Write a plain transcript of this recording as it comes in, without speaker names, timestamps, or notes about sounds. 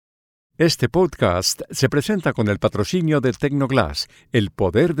Este podcast se presenta con el patrocinio de Tecnoglass, el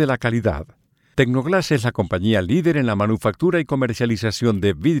poder de la calidad. Tecnoglass es la compañía líder en la manufactura y comercialización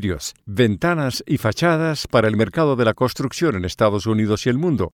de vidrios, ventanas y fachadas para el mercado de la construcción en Estados Unidos y el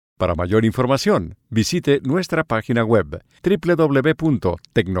mundo. Para mayor información, visite nuestra página web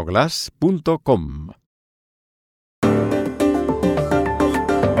www.tecnoglass.com.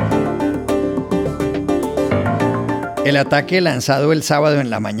 El ataque lanzado el sábado en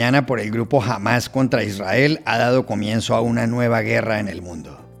la mañana por el grupo Hamás contra Israel ha dado comienzo a una nueva guerra en el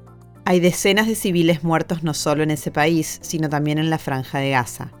mundo. Hay decenas de civiles muertos no solo en ese país, sino también en la Franja de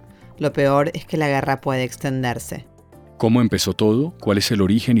Gaza. Lo peor es que la guerra puede extenderse. ¿Cómo empezó todo? ¿Cuál es el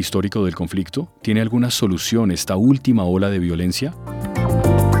origen histórico del conflicto? ¿Tiene alguna solución esta última ola de violencia?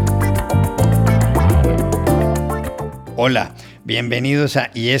 Hola, bienvenidos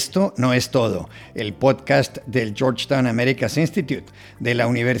a Y esto no es todo, el podcast del Georgetown Americas Institute de la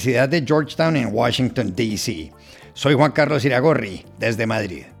Universidad de Georgetown en Washington, D.C. Soy Juan Carlos Iragorri, desde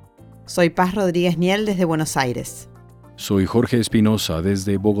Madrid. Soy Paz Rodríguez Niel, desde Buenos Aires. Soy Jorge Espinosa,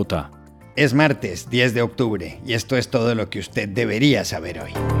 desde Bogotá. Es martes 10 de octubre y esto es todo lo que usted debería saber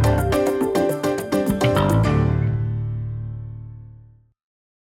hoy.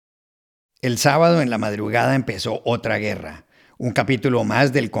 El sábado en la madrugada empezó otra guerra, un capítulo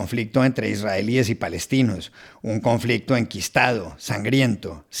más del conflicto entre israelíes y palestinos, un conflicto enquistado,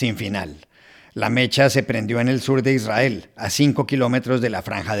 sangriento, sin final. La mecha se prendió en el sur de Israel, a 5 kilómetros de la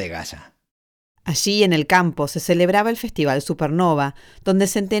Franja de Gaza. Allí, en el campo, se celebraba el Festival Supernova, donde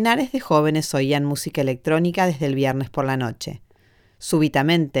centenares de jóvenes oían música electrónica desde el viernes por la noche.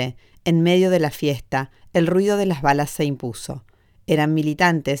 Súbitamente, en medio de la fiesta, el ruido de las balas se impuso. Eran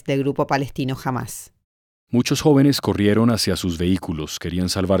militantes del grupo palestino Hamás. Muchos jóvenes corrieron hacia sus vehículos, querían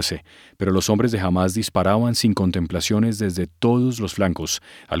salvarse, pero los hombres de Hamás disparaban sin contemplaciones desde todos los flancos.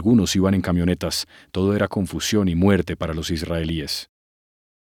 Algunos iban en camionetas. Todo era confusión y muerte para los israelíes.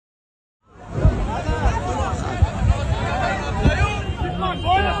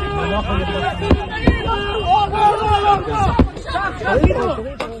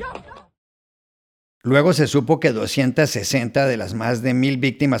 Luego se supo que 260 de las más de 1,000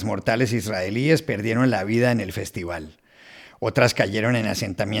 víctimas mortales israelíes perdieron la vida en el festival. Otras cayeron en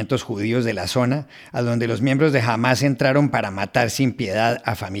asentamientos judíos de la zona, a donde los miembros de Hamás entraron para matar sin piedad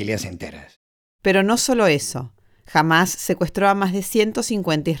a familias enteras. Pero no solo eso. Hamás secuestró a más de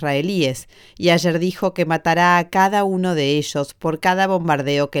 150 israelíes y ayer dijo que matará a cada uno de ellos por cada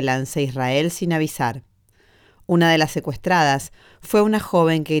bombardeo que lance Israel sin avisar. Una de las secuestradas fue una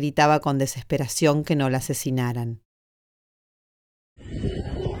joven que gritaba con desesperación que no la asesinaran.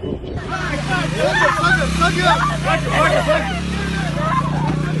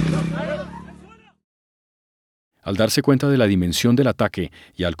 Al darse cuenta de la dimensión del ataque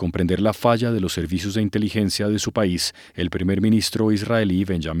y al comprender la falla de los servicios de inteligencia de su país, el primer ministro israelí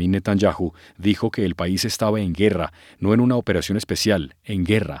Benjamin Netanyahu dijo que el país estaba en guerra, no en una operación especial, en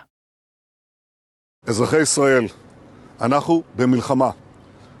guerra. אזרחי ישראל, אנחנו במלחמה,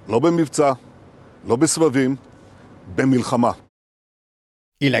 לא במבצע, לא בסבבים, במלחמה.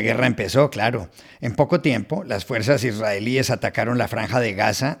 Y la guerra empezó, claro. En poco tiempo, las fuerzas israelíes atacaron la Franja de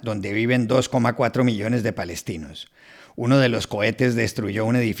Gaza, donde viven 2,4 millones de palestinos. Uno de los cohetes destruyó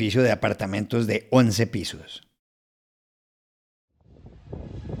un edificio de apartamentos de 11 pisos.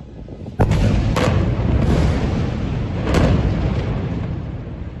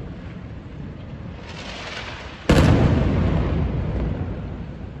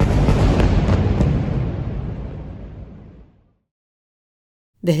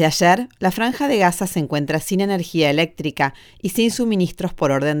 Desde ayer, la Franja de Gaza se encuentra sin energía eléctrica y sin suministros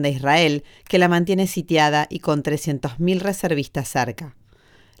por orden de Israel, que la mantiene sitiada y con 300.000 reservistas cerca.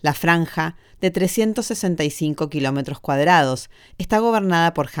 La franja, de 365 kilómetros cuadrados, está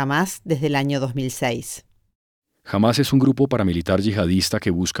gobernada por Hamás desde el año 2006. Hamás es un grupo paramilitar yihadista que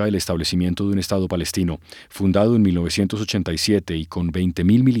busca el establecimiento de un Estado palestino. Fundado en 1987 y con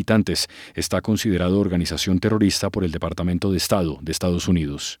 20.000 militantes, está considerado organización terrorista por el Departamento de Estado de Estados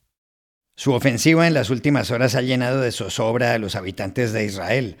Unidos. Su ofensiva en las últimas horas ha llenado de zozobra a los habitantes de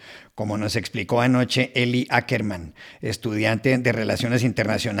Israel, como nos explicó anoche Akerman, estudiante de Relaciones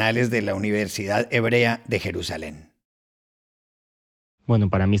Internacionales de la Universidad Hebrea de Jerusalén. Bueno,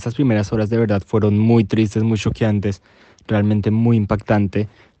 para mí estas primeras horas de verdad fueron muy tristes, muy choqueantes, realmente muy impactante.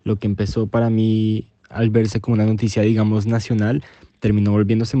 Lo que empezó para mí al verse como una noticia, digamos, nacional, terminó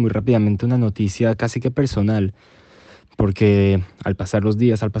volviéndose muy rápidamente una noticia casi que personal, porque al pasar los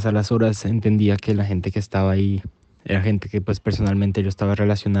días, al pasar las horas, entendía que la gente que estaba ahí era gente que pues personalmente yo estaba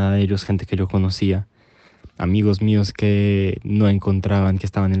relacionada a ellos, gente que yo conocía. amigos míos que no encontraban, que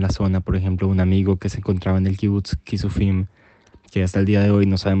estaban en la zona. Por ejemplo, un amigo que se encontraba en el kibutz Kisufim, que hasta el día de hoy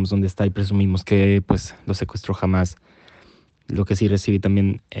no sabemos dónde está y presumimos que pues lo secuestró Hamás. Lo que sí recibí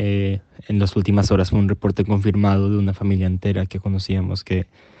también en las últimas horas fue un reporte confirmado de una familia entera que conocíamos que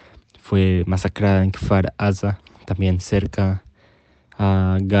fue masacrada en Kfar Aza, también cerca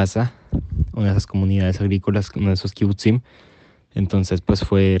a Gaza, una de esas comunidades agrícolas, uno de esos kibutzim. Entonces pues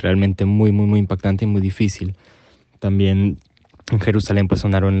fue realmente muy impactante y muy difícil. También en Jerusalén pues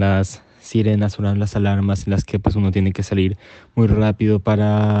sonaron las sirenas, sonaron las alarmas en las que pues uno tiene que salir muy rápido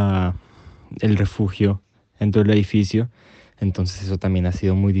para el refugio dentro del edificio. Entonces eso también ha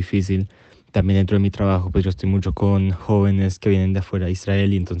sido muy difícil. También dentro de mi trabajo, pues yo estoy mucho con jóvenes que vienen de afuera de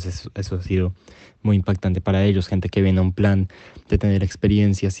Israel y entonces eso ha sido muy impactante para ellos. Gente que viene a un plan de tener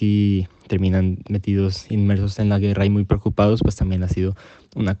experiencias y terminan metidos, inmersos en la guerra y muy preocupados, pues también ha sido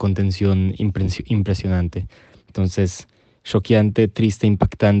una contención impresionante. Entonces, choqueante, triste,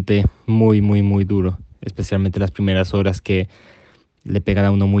 impactante, muy duro. Especialmente las primeras horas que le pegan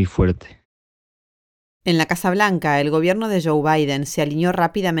a uno muy fuerte. En la Casa Blanca, el gobierno de Joe Biden se alineó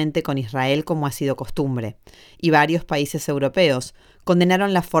rápidamente con Israel como ha sido costumbre, y varios países europeos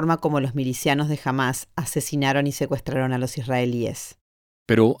condenaron la forma como los milicianos de Hamás asesinaron y secuestraron a los israelíes.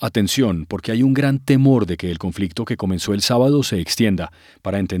 Pero atención, porque hay un gran temor de que el conflicto que comenzó el sábado se extienda.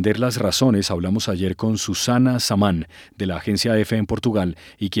 Para entender las razones, hablamos ayer con Susana Samhan, de la agencia EFE en Portugal,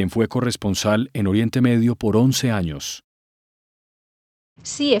 y quien fue corresponsal en Oriente Medio por 11 años.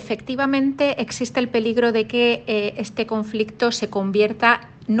 Sí, efectivamente existe el peligro de que este conflicto se convierta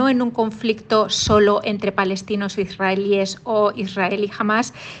no en un conflicto solo entre palestinos e israelíes o Israel y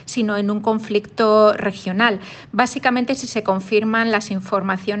Hamás, sino en un conflicto regional. Básicamente, si se confirman las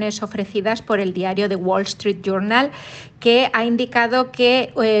informaciones ofrecidas por el diario The Wall Street Journal, que ha indicado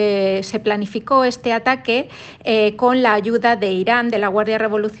que se planificó este ataque con la ayuda de Irán, de la Guardia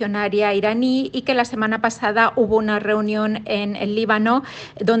Revolucionaria iraní, y que la semana pasada hubo una reunión en el Líbano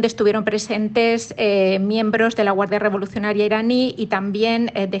donde estuvieron presentes miembros de la Guardia Revolucionaria iraní y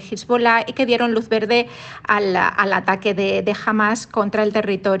también de Hezbollah, y que dieron luz verde al ataque de Hamás contra el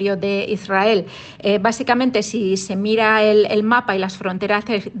territorio de Israel. Básicamente, si se mira el mapa y las fronteras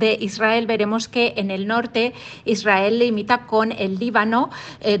de Israel, veremos que en el norte Israel limita con el Líbano,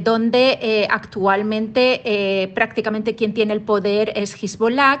 donde actualmente prácticamente quien tiene el poder es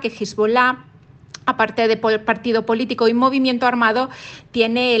Hezbollah, que Hezbollah, aparte de partido político y movimiento armado,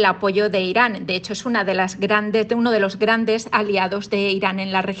 tiene el apoyo de Irán. De hecho, es uno de los grandes aliados de Irán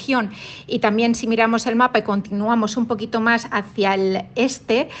en la región. Y también, si miramos el mapa y continuamos un poquito más hacia el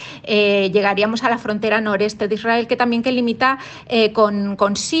este, llegaríamos a la frontera noreste de Israel, que también limita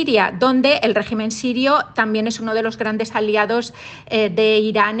con Siria, donde el régimen sirio también es uno de los grandes aliados de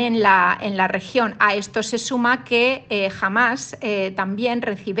Irán en la región. A esto se suma que Hamás también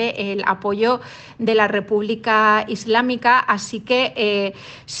recibe el apoyo de la República Islámica, así que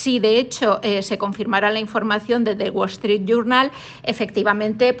si de hecho se confirmara la información de The Wall Street Journal,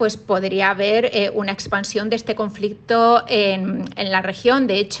 efectivamente pues podría haber una expansión de este conflicto en la región.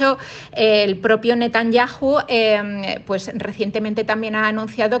 De hecho, el propio Netanyahu pues recientemente también ha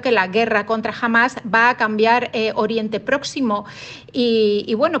anunciado que la guerra contra Hamás va a cambiar Oriente Próximo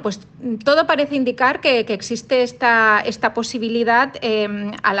y bueno, pues todo parece indicar que existe esta posibilidad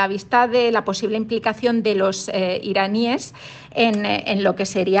a la vista de la posible implicación de los iraníes en lo que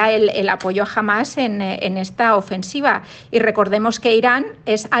sería el apoyo a Hamás en esta ofensiva. Y recordemos que Irán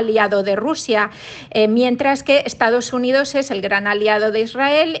es aliado de Rusia, mientras que Estados Unidos es el gran aliado de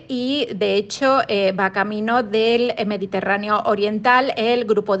Israel y, de hecho, va camino del Mediterráneo Oriental el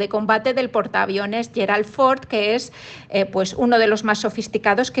grupo de combate del portaaviones Gerald Ford, que es pues uno de los más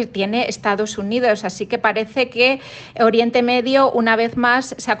sofisticados que tiene Estados Unidos. Así que parece que Oriente Medio, una vez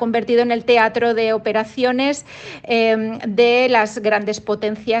más, se ha convertido en el teatro de operaciones de las grandes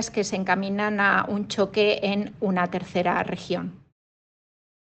potencias que se encaminan a un choque en una tercera región.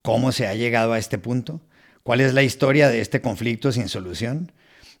 ¿Cómo se ha llegado a este punto? ¿Cuál es la historia de este conflicto sin solución?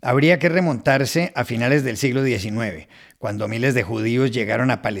 Habría que remontarse a finales del siglo XIX, cuando miles de judíos llegaron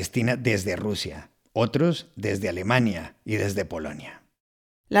a Palestina desde Rusia, otros desde Alemania y desde Polonia.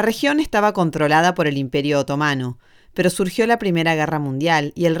 La región estaba controlada por el Imperio Otomano, pero surgió la Primera Guerra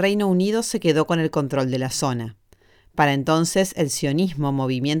Mundial y el Reino Unido se quedó con el control de la zona. Para entonces, el sionismo,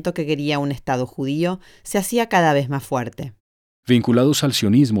 movimiento que quería un Estado judío, se hacía cada vez más fuerte. Vinculados al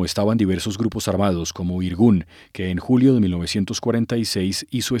sionismo estaban diversos grupos armados como Irgun, que en julio de 1946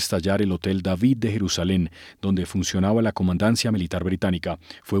 hizo estallar el Hotel David de Jerusalén, donde funcionaba la comandancia militar británica.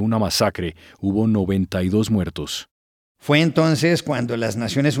 Fue una masacre, hubo 92 muertos. Fue entonces cuando las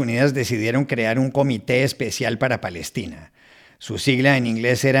Naciones Unidas decidieron crear un comité especial para Palestina. Su sigla en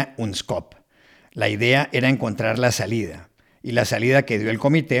inglés era UNSCOP. La idea era encontrar la salida, y la salida que dio el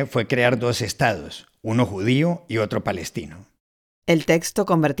comité fue crear 2 estados, uno judío y otro palestino. El texto,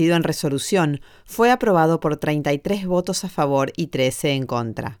 convertido en resolución, fue aprobado por 33 votos a favor y 13 en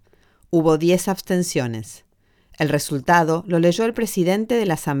contra. Hubo 10 abstenciones. El resultado lo leyó el presidente de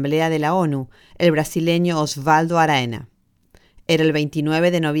la Asamblea de la ONU, el brasileño Osvaldo Aranha. Era el 29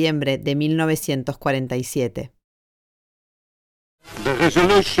 de noviembre de 1947. The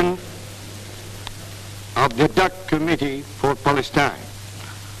resolution of the DAC Committee for Palestine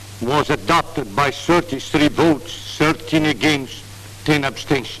was adopted by 33 votes, 13 against, 10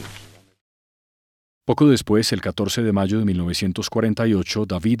 abstentions. Poco después, el 14 de mayo de 1948,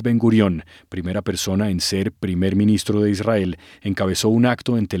 David Ben Gurión, primera persona en ser primer ministro de Israel, encabezó un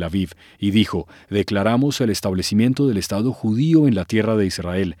acto en Tel Aviv y dijo: «Declaramos el establecimiento del Estado judío en la tierra de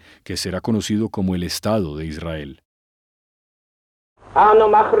Israel, que será conocido como el Estado de Israel». אנו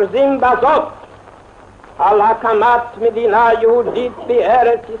מכריזים בזאת על הקמת מדינה יהודית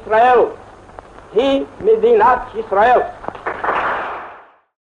בארץ ישראל. היא מדינת ישראל.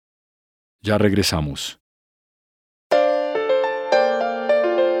 Ya regresamos.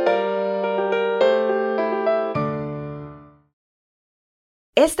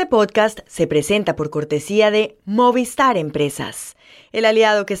 Este podcast se presenta por cortesía de Movistar Empresas, el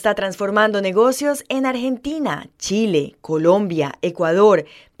aliado que está transformando negocios en Argentina, Chile, Colombia, Ecuador,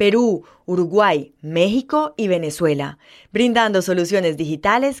 Perú, Uruguay, México y Venezuela, brindando soluciones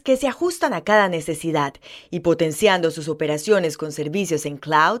digitales que se ajustan a cada necesidad y potenciando sus operaciones con servicios en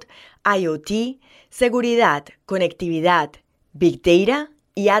cloud, IoT, seguridad, conectividad, Big Data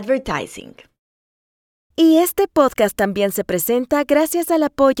y advertising. Y este podcast también se presenta gracias al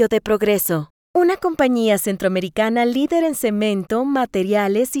apoyo de Progreso, una compañía centroamericana líder en cemento,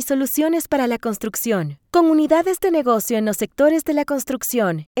 materiales y soluciones para la construcción, con unidades de negocio en los sectores de la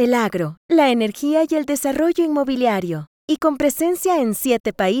construcción, el agro, la energía y el desarrollo inmobiliario, y con presencia en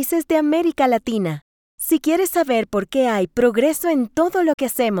 7 países de América Latina. Si quieres saber por qué hay progreso en todo lo que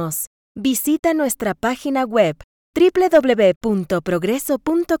hacemos, visita nuestra página web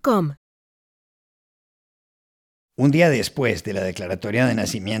www.progreso.com. Un día después de la declaratoria de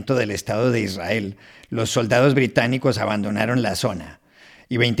nacimiento del Estado de Israel, los soldados británicos abandonaron la zona,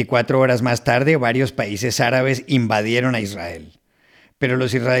 y 24 horas más tarde varios países árabes invadieron a Israel. Pero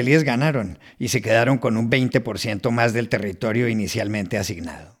los israelíes ganaron y se quedaron con un 20% más del territorio inicialmente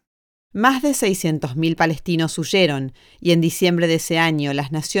asignado. Más de 600.000 palestinos huyeron, y en diciembre de ese año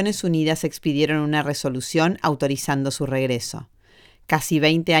las Naciones Unidas expidieron una resolución autorizando su regreso. Casi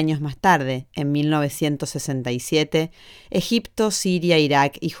 20 años más tarde, en 1967, Egipto, Siria,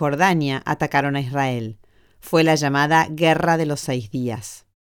 Irak y Jordania atacaron a Israel. Fue la llamada Guerra de los 6 días.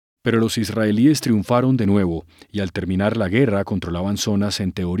 Pero los israelíes triunfaron de nuevo, y al terminar la guerra controlaban zonas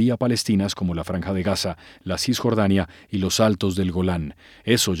en teoría palestinas como la Franja de Gaza, la Cisjordania y los Altos del Golán.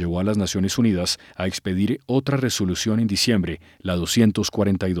 Eso llevó a las Naciones Unidas a expedir otra resolución en diciembre, la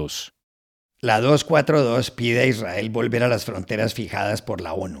 242. La 242 pide a Israel volver a las fronteras fijadas por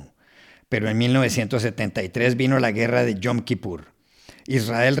la ONU, pero en 1973 vino la guerra de Yom Kippur.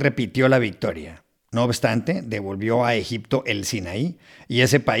 Israel repitió la victoria. No obstante, devolvió a Egipto el Sinaí y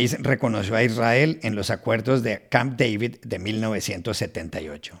ese país reconoció a Israel en los acuerdos de Camp David de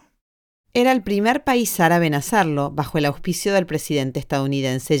 1978. Era el primer país árabe en hacerlo bajo el auspicio del presidente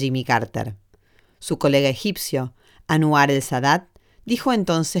estadounidense Jimmy Carter. Su colega egipcio, Anwar el-Sadat, dijo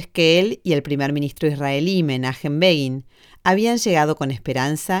entonces que él y el primer ministro israelí Menachem Begin habían llegado con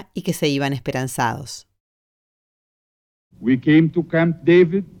esperanza y que se iban esperanzados. We came to Camp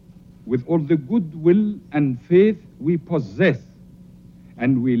David with all the goodwill and faith we possess,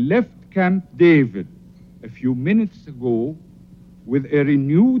 and we left Camp David a few minutes ago with a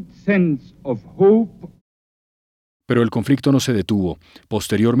renewed sense of hope. Pero el conflicto no se detuvo.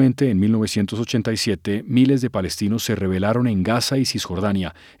 Posteriormente, en 1987, miles de palestinos se rebelaron en Gaza y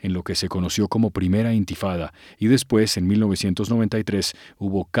Cisjordania, en lo que se conoció como Primera Intifada, y después, en 1993,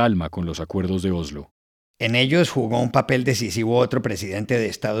 hubo calma con los acuerdos de Oslo. En ellos jugó un papel decisivo otro presidente de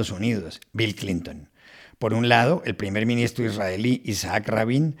Estados Unidos, Bill Clinton. Por un lado, el primer ministro israelí Isaac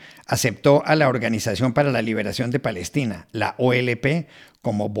Rabin aceptó a la Organización para la Liberación de Palestina, la OLP,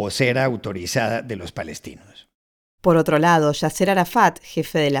 como vocera autorizada de los palestinos. Por otro lado, Yasser Arafat,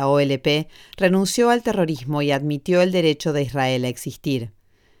 jefe de la OLP, renunció al terrorismo y admitió el derecho de Israel a existir.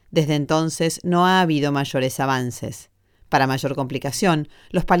 Desde entonces no ha habido mayores avances. Para mayor complicación,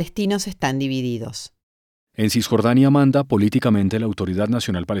 los palestinos están divididos. En Cisjordania manda políticamente la Autoridad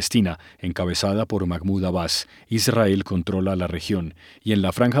Nacional Palestina, encabezada por Mahmoud Abbas. Israel controla la región. Y en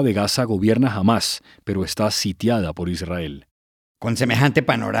la Franja de Gaza gobierna Hamás, pero está sitiada por Israel. Con semejante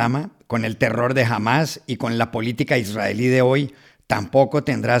panorama, con el terror de Hamás y con la política israelí de hoy, ¿tampoco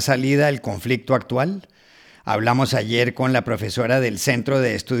tendrá salida el conflicto actual? Hablamos ayer con la profesora del Centro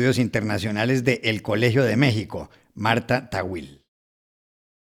de Estudios Internacionales del Colegio de México, Marta Tawil.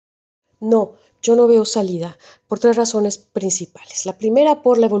 No, yo no veo salida por 3 razones principales. La primera,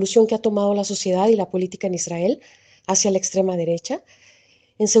 por la evolución que ha tomado la sociedad y la política en Israel hacia la extrema derecha.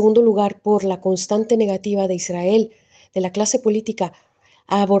 En segundo lugar, por la constante negativa de Israel, de la clase política,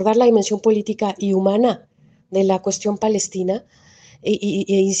 a abordar la dimensión política y humana de la cuestión palestina e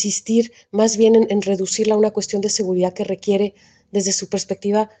insistir más bien en reducirla a una cuestión de seguridad que requiere, desde su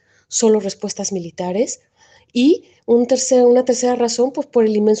perspectiva, solo respuestas militares. Y una tercera razón, pues por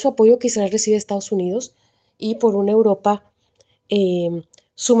el inmenso apoyo que Israel recibe de Estados Unidos y por una Europa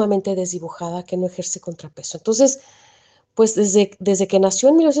sumamente desdibujada que no ejerce contrapeso. Entonces, pues desde que nació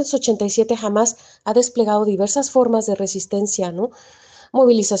en 1987, Hamás ha desplegado diversas formas de resistencia, ¿no?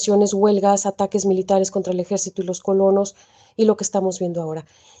 Movilizaciones, huelgas, ataques militares contra el ejército y los colonos, y lo que estamos viendo ahora.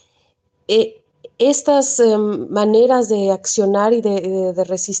 Estas maneras de accionar y de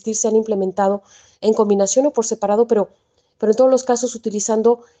resistir se han implementado en combinación o por separado, pero en todos los casos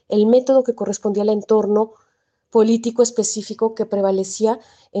utilizando el método que correspondía al entorno político específico que prevalecía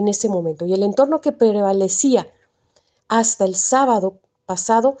en ese momento. Y el entorno que prevalecía hasta el sábado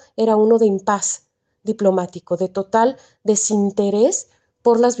pasado era uno de impas diplomático, de total desinterés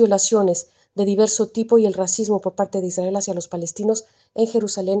por las violaciones de diverso tipo y el racismo por parte de Israel hacia los palestinos en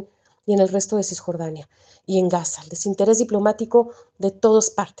Jerusalén y en el resto de Cisjordania y en Gaza, el desinterés diplomático de todas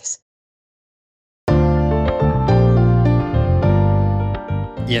partes.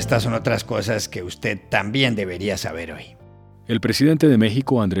 Y estas son otras cosas que usted también debería saber hoy. El presidente de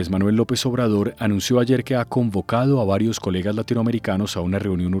México, Andrés Manuel López Obrador, anunció ayer que ha convocado a varios colegas latinoamericanos a una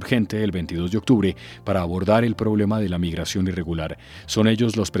reunión urgente el 22 de octubre para abordar el problema de la migración irregular. Son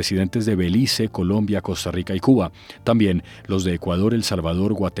ellos los presidentes de Belice, Colombia, Costa Rica y Cuba. También los de Ecuador, El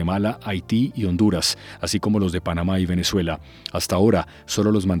Salvador, Guatemala, Haití y Honduras, así como los de Panamá y Venezuela. Hasta ahora,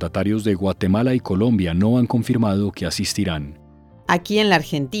 solo los mandatarios de Guatemala y Colombia no han confirmado que asistirán. Aquí en la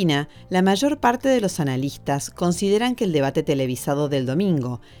Argentina, la mayor parte de los analistas consideran que el debate televisado del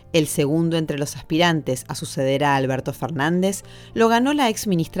domingo, el segundo entre los aspirantes a suceder a Alberto Fernández, lo ganó la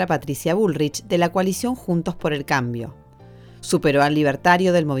exministra Patricia Bullrich de la coalición Juntos por el Cambio. Superó al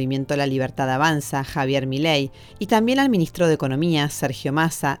libertario del movimiento La Libertad Avanza, Javier Milei, y también al ministro de Economía, Sergio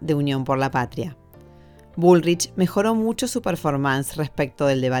Massa, de Unión por la Patria. Bullrich mejoró mucho su performance respecto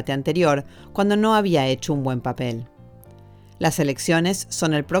del debate anterior, cuando no había hecho un buen papel. Las elecciones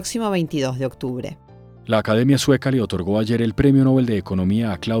son el próximo 22 de octubre. La Academia Sueca le otorgó ayer el Premio Nobel de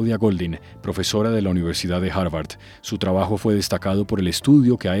Economía a Claudia Goldin, profesora de la Universidad de Harvard. Su trabajo fue destacado por el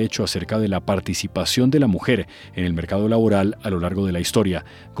estudio que ha hecho acerca de la participación de la mujer en el mercado laboral a lo largo de la historia.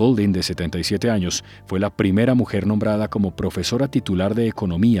 Goldin, de 77 años, fue la primera mujer nombrada como profesora titular de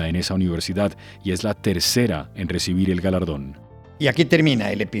Economía en esa universidad y es la tercera en recibir el galardón. Y aquí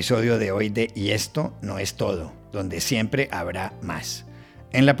termina el episodio de hoy de Y esto no es todo, donde siempre habrá más.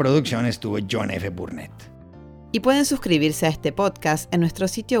 En la producción estuvo John F. Burnett. Y pueden suscribirse a este podcast en nuestro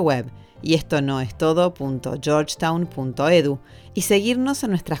sitio web yestonoestodo.georgetown.edu y seguirnos en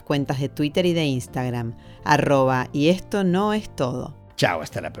nuestras cuentas de Twitter y de Instagram, @yestonoestodo. Chao,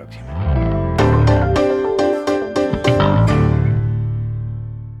 hasta la próxima.